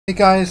Hey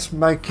guys,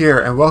 Mike here,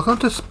 and welcome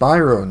to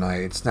Spyro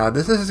Knights. Now,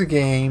 this is a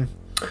game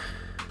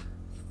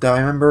that I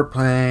remember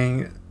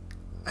playing.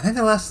 I think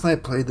the last time I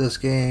played this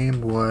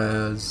game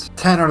was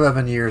 10 or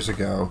 11 years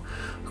ago,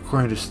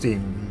 according to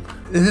Steam.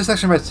 This is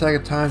actually my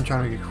second time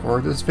trying to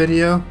record this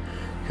video,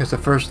 because the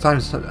first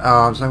time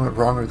something went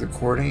wrong with the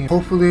recording.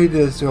 Hopefully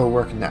this will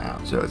work now.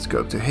 So let's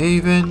go to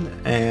Haven,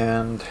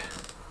 and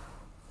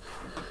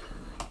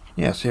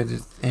yeah, see if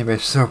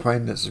anybody's still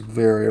playing this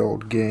very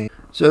old game.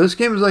 So this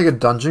game is like a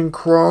dungeon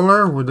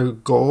crawler where the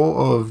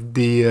goal of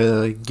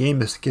the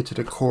game is to get to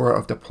the core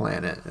of the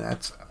planet.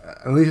 That's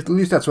at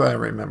least that's what I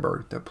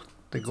remember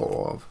the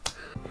goal of.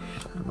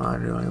 Am I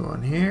the only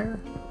one here?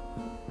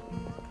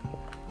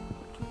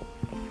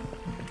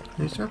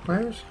 Is there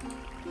players?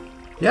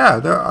 Yeah,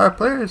 there are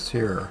players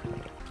here.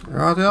 They're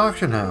at the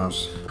auction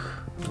house.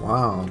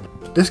 Wow.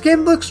 This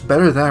game looks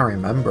better than I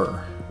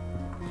remember.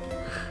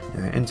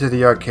 Yeah, into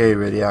the arcade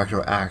where the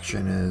actual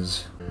action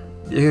is.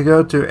 You can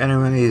go to any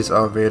one of these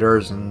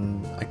elevators,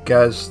 and I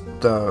guess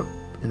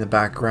in the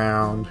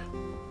background,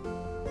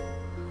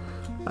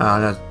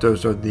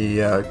 those are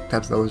the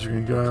types of levels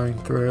you're going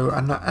through.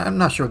 I'm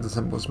not sure what the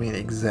symbols mean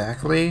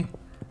exactly.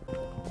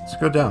 Let's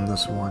go down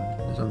this one.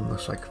 This one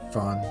looks like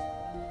fun.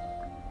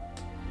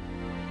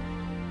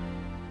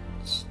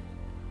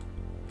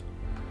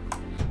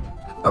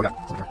 Oh yeah.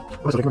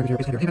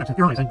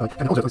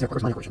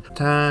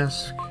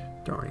 Task.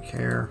 Don't really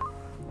care.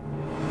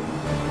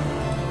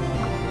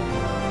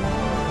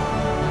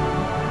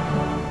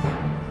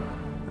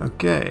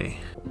 Okay.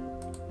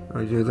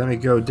 Let me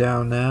go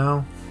down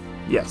now.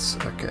 Yes,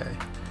 okay.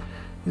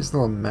 Here's a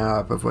little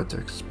map of what to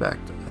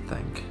expect, I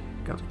think.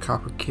 Got the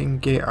Copper King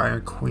Gate,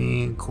 Iron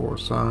Queen,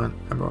 Coruscant,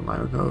 Emerald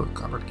Knight,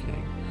 Copper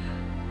King.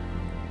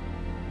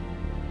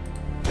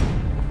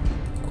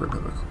 Great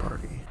Biblical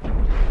Party.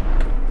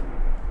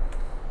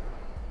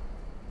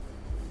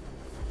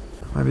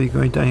 Might be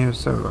going down here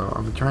solo.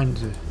 I'm trying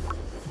to...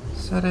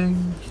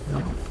 Settings?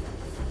 No.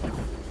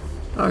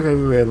 Okay,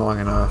 we waited long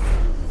enough.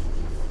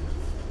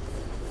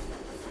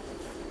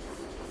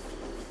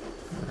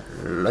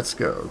 Let's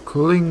go.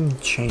 Cooling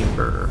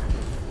chamber.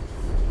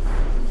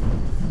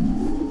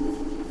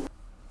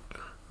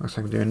 Looks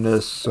like I'm doing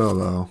this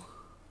solo.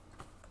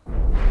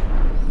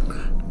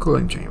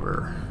 Cooling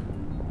chamber.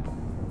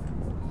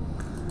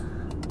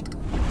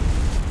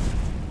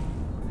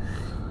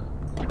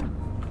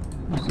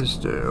 What does this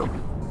do?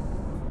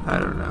 I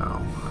don't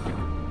know.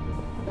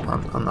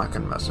 I'm not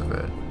gonna mess with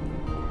it.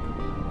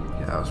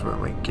 Yeah, that was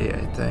one-way gate,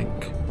 I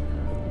think.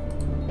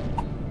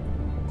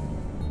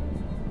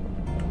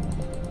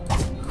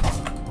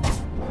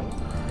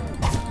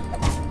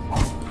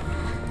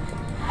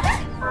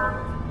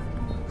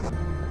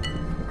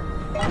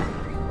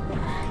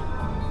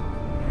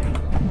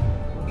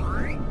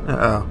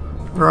 Uh-oh.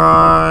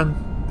 Run!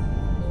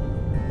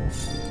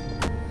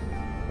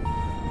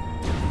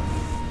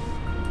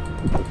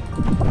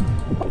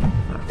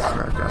 Oh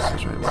crap,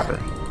 that's my weapon.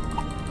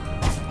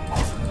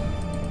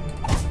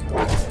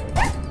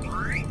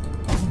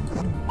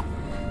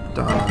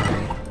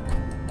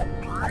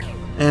 Die.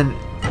 And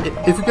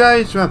if you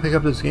guys want to pick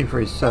up this game for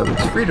a sub,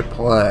 it's free to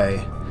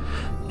play.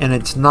 And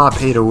it's not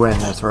pay to win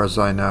as far as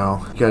I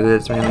know. Because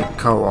it's mainly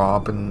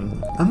co-op,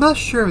 and I'm not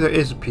sure if there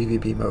is a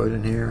PvP mode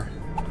in here.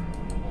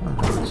 I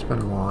don't know, it's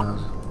been a while.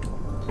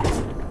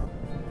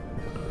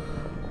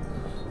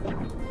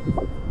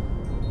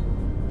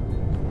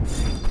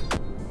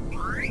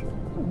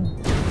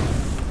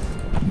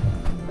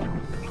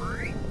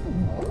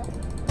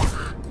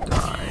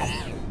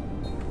 Die.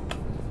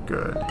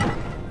 Good.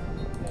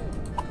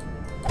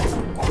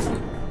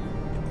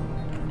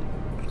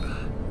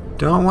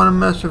 Don't want to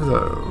mess with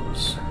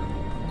those.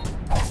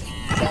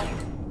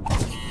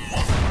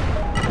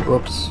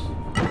 Whoops.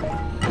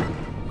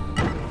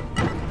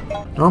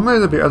 Normally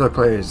there'd be other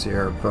players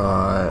here,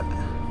 but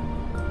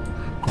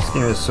this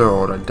game is so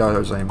old, I doubt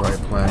there's anybody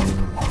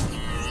playing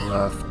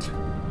left.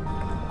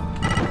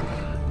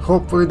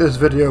 Hopefully this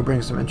video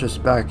brings some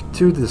interest back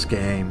to this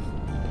game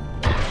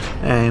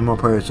and more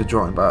players to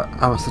join, but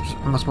I'm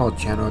a small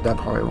channel, that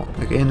probably won't.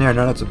 Like in there,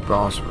 now that's a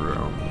boss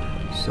room.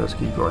 So let's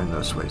keep going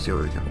this way, see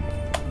what we can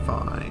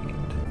find.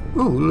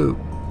 Ooh, loot.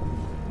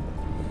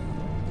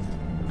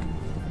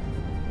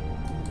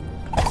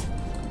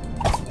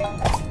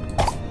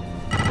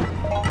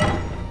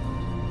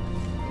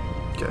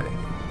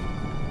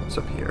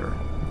 What's up here?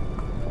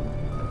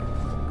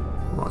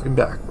 Walking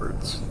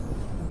backwards.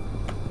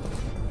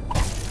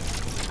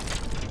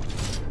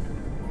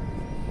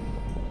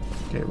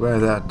 Okay, what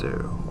did that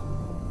do?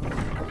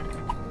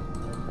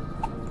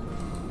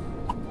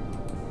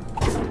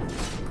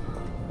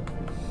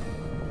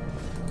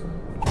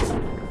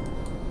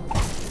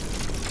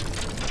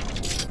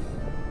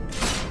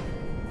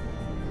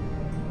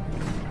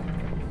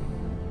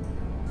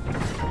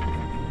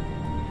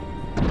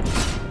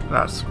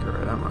 That's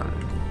good, I'm running.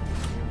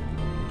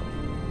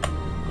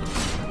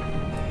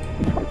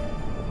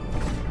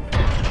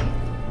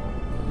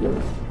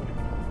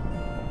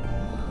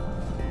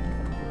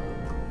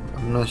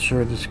 I'm not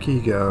sure this key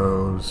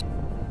goes.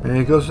 Maybe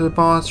it goes to the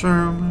boss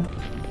room.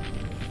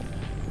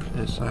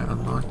 Yes, I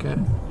unlock it.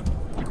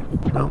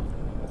 Nope.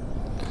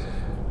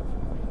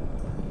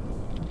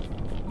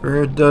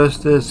 Where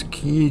does this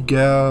key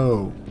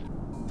go?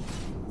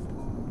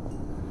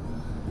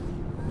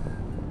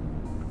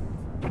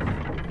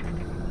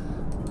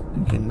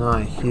 Okay,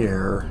 not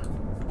here.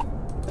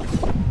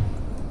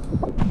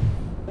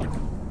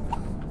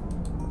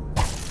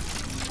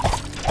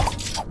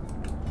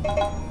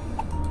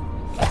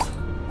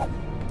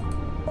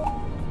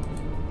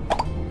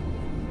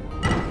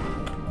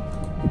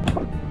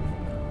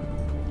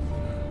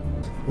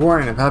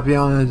 Warning, if happy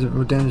on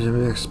the damage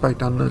you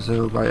expect on this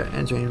so by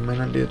entering you may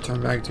not need to turn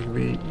back to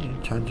be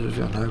changes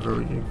on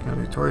however you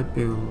can victory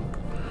to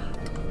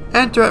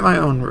enter at my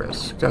own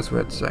risk. That's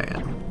what it's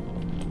saying.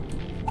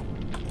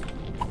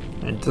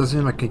 And it doesn't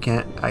seem like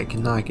I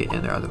cannot get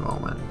in there at the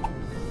moment.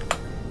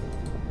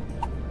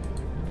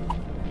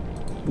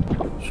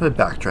 Should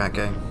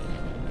backtracking.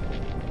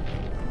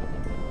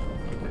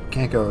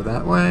 Can't go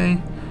that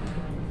way.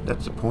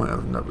 That's the point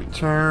of no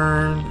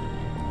return.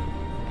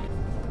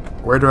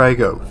 Where do I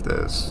go with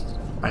this?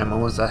 I am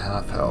almost at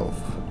half health.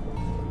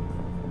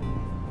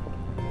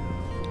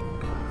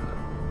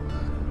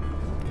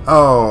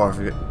 Oh, I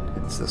forget.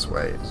 It's this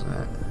way, isn't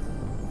it?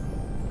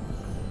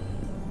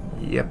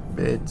 Yep,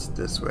 it's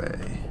this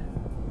way.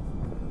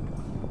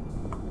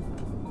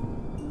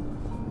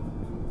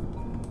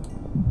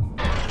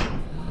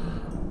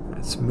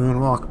 Let's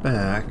moonwalk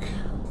back.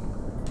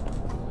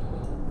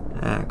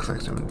 And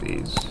collect some of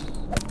these.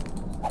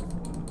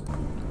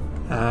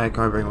 I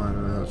can't bring one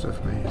of those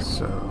with me,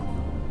 so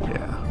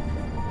yeah.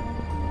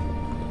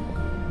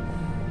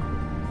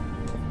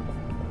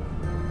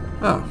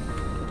 Oh.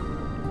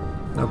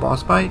 No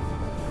boss fight?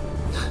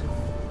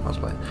 Boss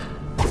fight.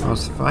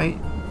 Boss fight?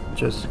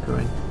 Just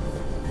going.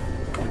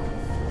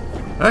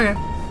 Okay.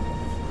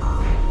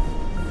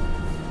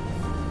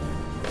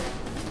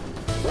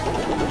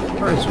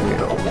 Price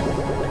wheel.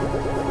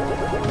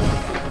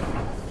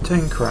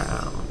 10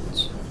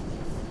 crowns.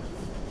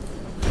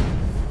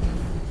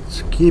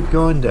 Let's keep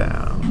going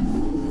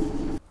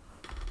down.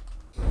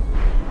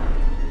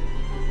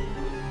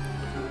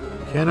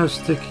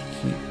 Candlestick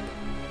keep.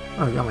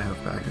 Oh, I got my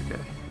health back,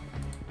 okay.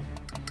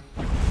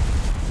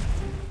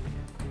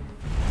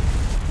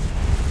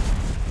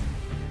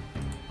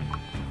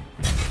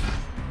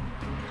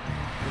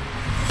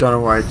 Don't know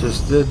what I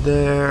just did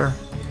there.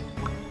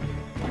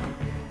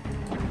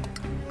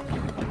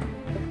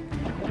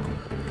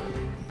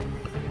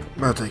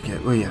 I'll take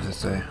it. What do you have to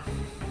say?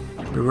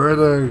 Beware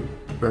the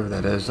whatever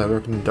that is. I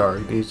work in the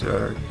dark. These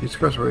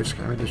crossroads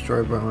can be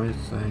destroyed by one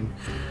thing.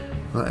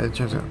 Well, it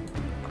turns out.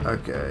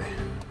 Okay.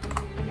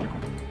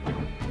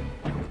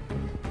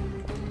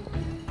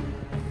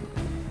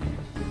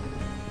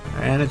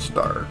 And it's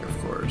dark, of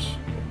course.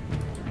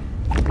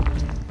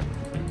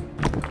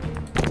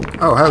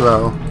 Oh,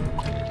 hello.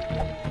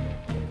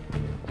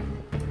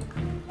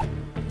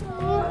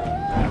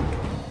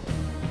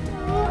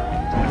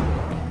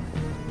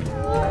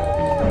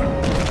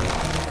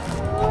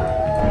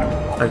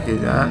 Okay,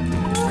 that.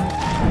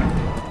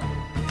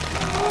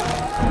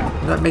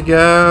 Let me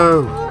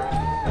go.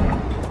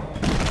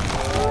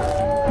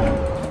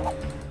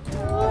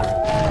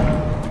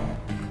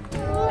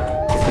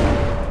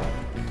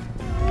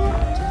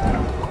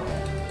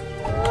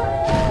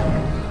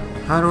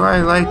 How do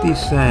I light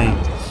these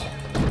things?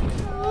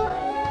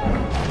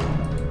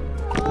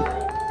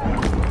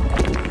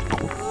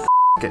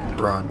 Get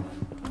run.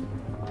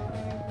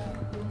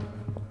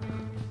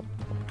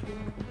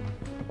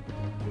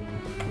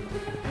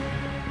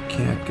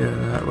 Can't go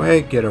that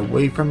way. Get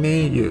away from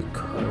me, you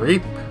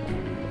creep.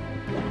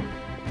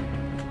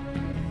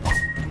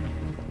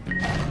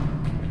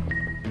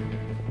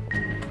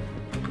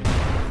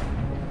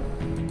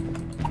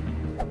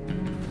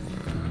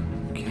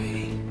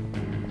 Okay.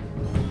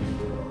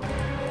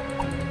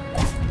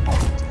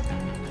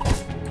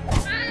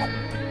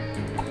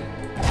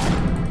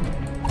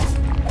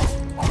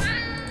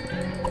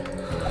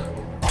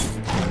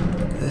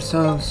 This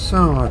sounds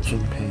so much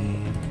in pain.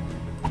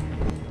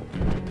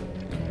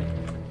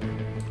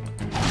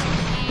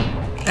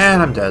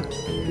 And I'm dead.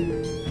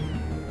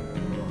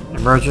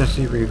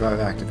 Emergency revive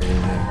activated.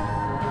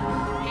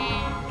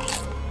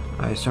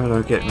 I still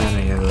don't get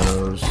many of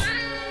those.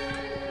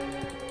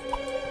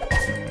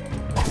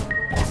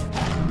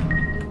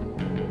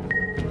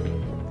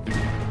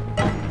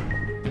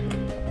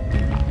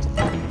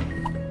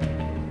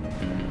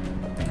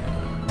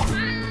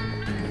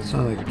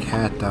 Sounds like a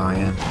cat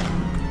dying.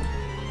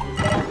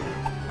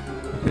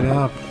 Look it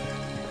up.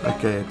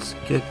 Okay, let's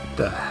get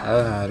the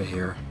hell out of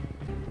here.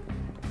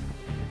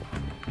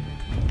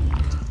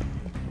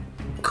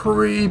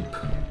 Creep.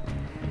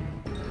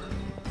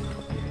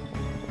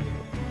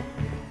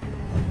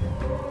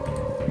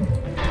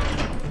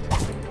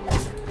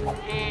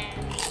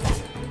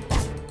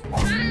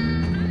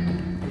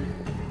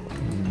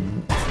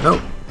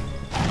 Nope.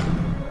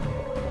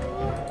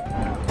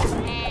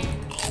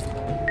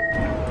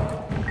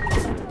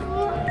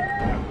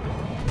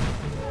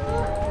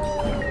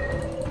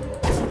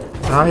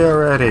 Die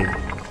already.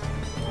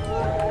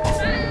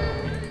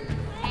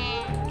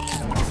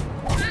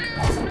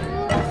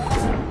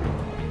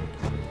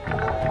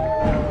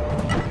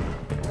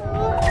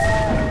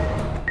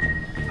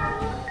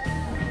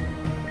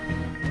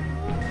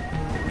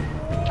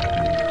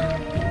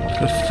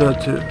 Just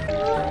to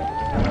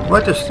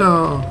what the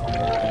stone?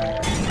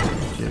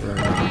 Okay, there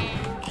we go.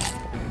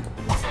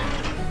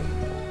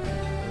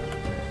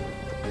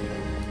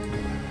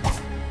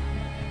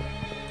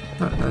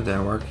 No, that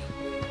didn't work.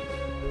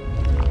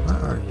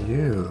 What are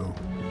you?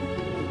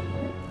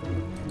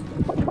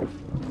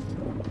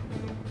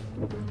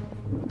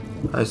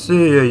 I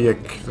see you, you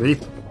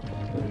creep.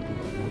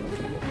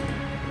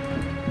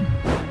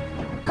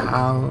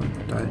 How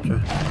did I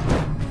just...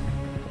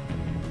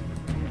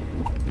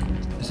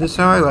 Is this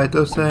how I light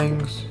those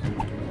things?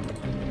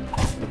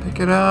 Pick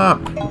it up!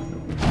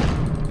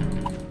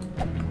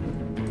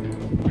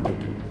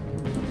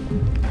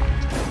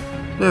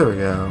 There we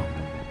go.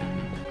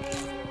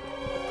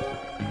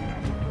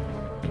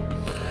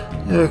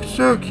 They look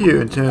so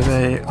cute until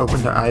they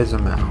open their eyes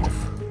and mouth.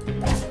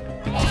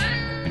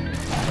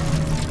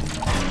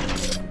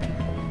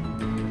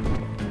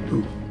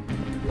 Ooh.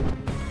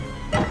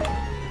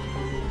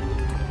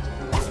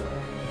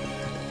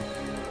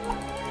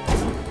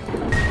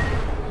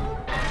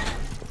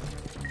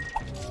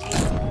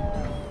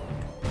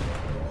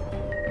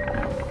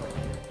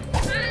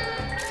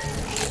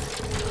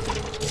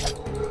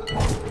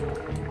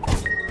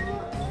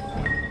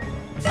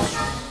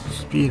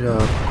 Speed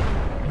up.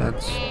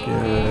 That's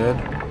good.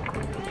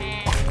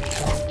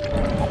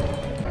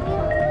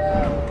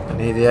 I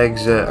need the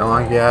exit. I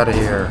want to get out of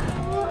here.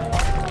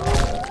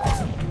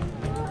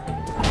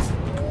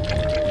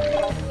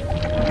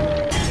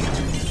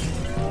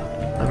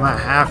 I'm at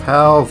half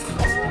health.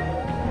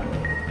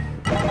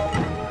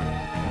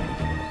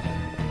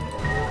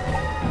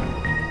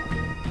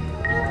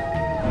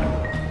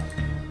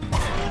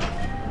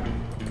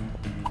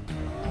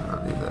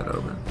 I'll leave that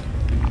open.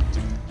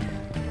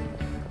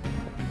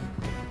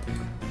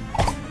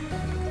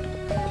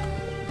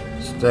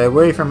 Stay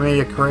away from me,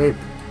 you creep.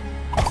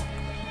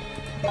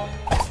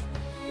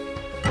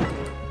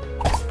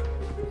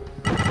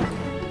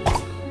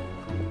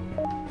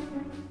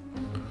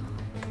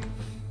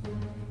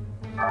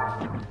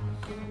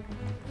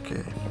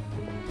 Okay.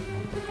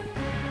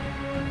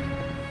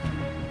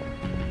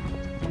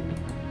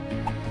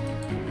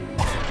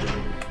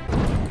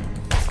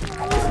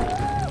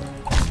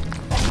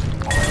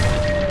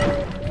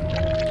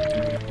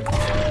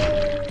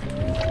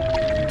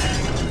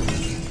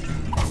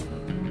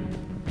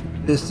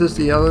 Is this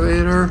the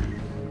elevator?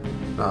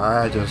 No,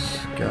 I just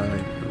gotta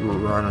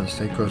run and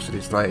stay close to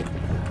these lights.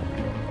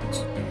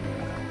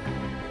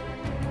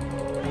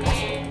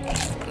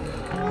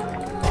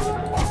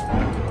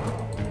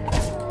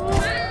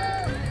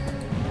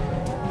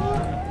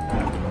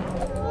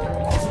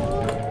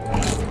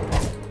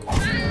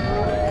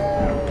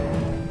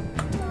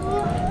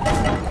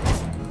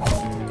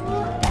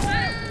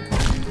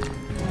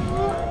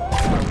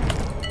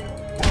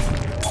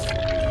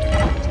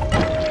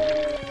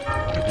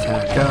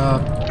 Attack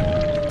up.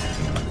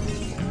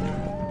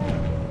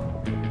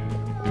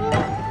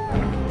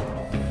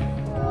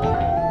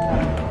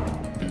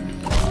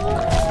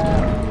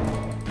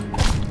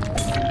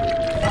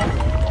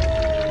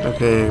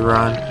 Okay,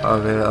 run.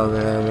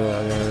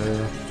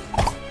 Okay.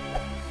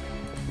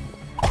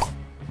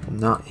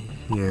 Not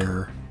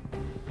here.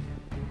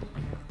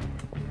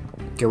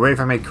 Get away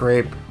from me,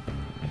 creep.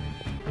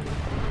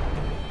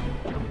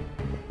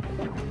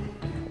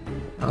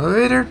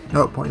 Elevator?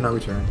 No, point no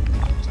return.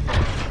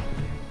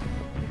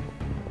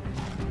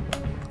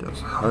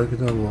 Just hug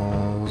the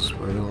walls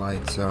where the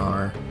lights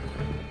are.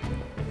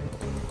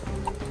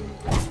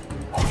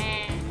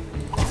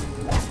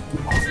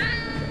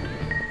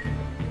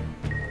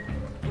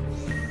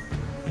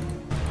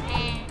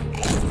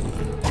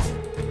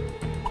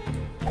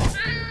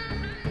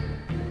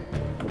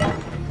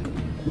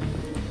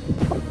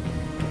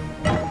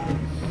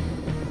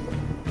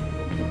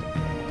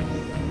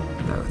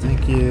 No,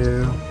 thank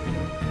you.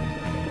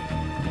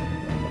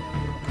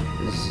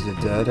 This is a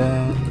dead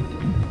end.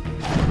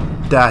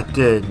 That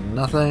did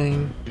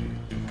nothing.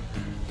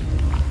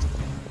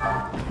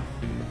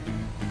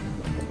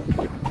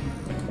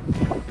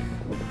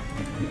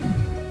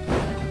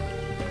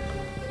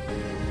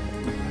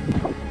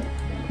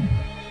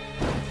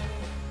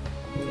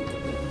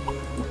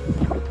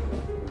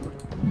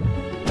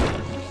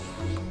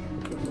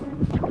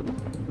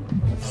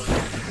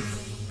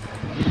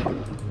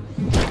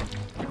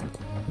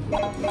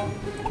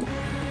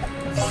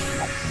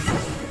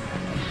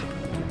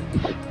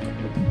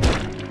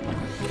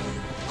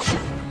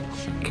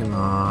 Come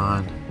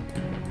on.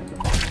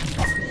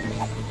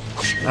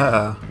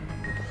 Uh-oh.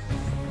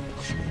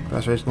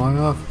 Fast race long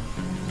off?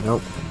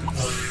 Nope.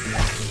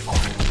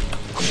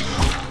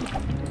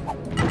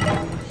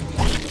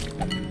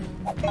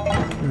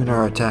 Moving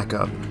our attack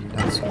up.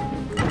 That's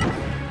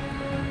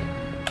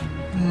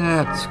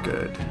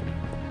good.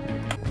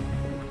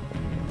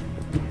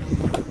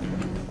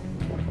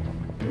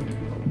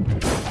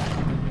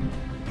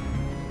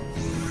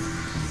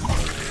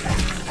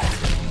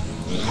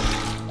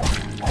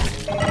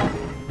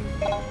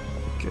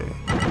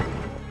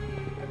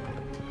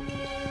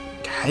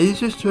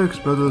 hazers to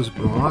explode those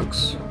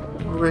blocks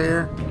over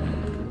here?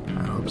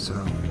 I hope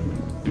so.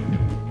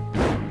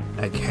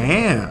 I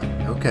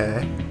can!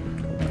 Okay.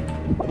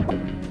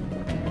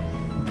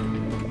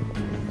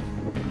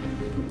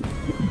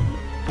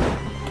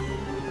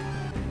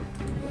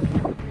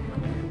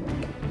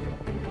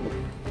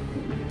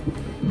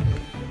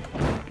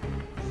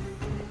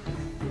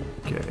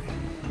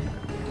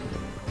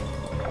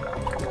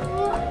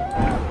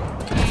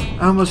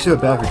 I almost feel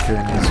bad for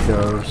killing these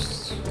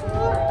ghosts.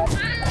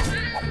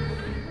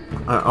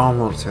 I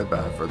almost feel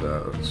bad for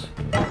those.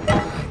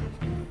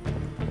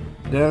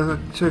 They're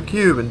so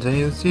cute until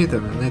you see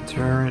them and they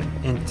turn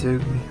into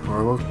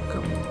horrible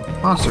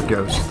monster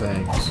ghost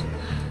things.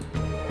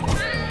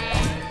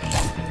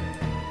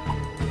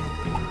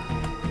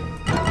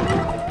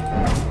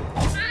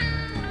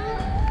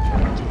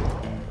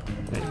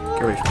 Hey,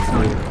 get away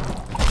from me.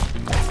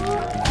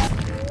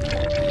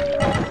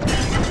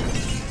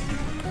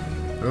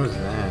 What was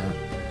that?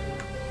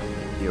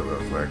 Heal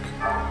real quick.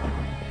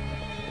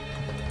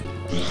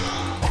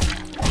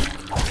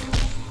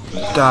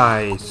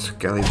 Die,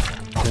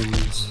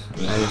 skeletons,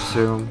 I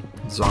assume.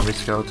 Zombie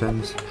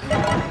skeletons.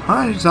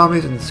 Hi,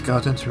 zombies and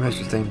skeletons pretty much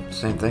the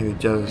same thing, they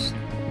just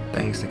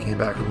things that came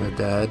back from the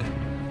dead.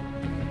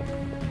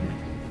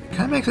 It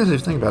kinda makes sense if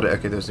you think about it.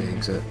 Okay, there's the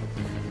exit.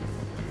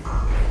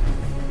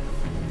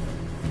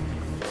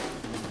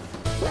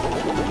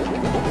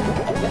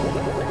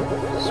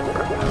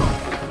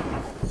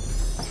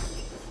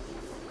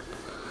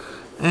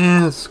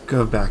 And let's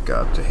go back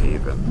up to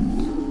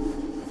Haven.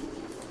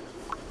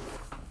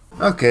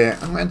 Okay, I'm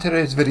going to end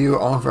today's video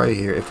off right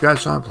here. If you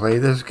guys want to play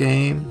this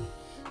game,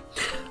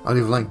 I'll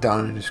leave a link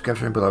down in the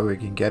description below where you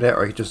can get it,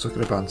 or you can just look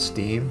it up on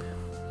Steam.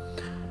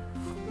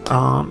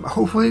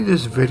 Hopefully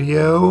this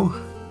video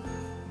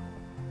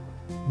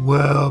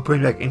will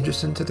bring back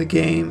interest into the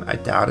game. I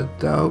doubt it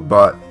though,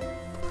 but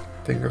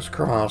fingers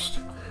crossed.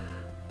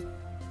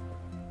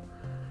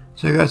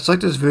 So if you guys like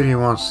this video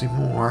and want to see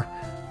more,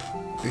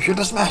 be sure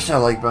to smash that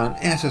like button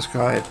and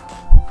subscribe,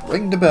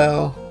 ring the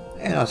bell,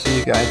 and I'll see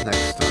you guys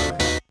next time.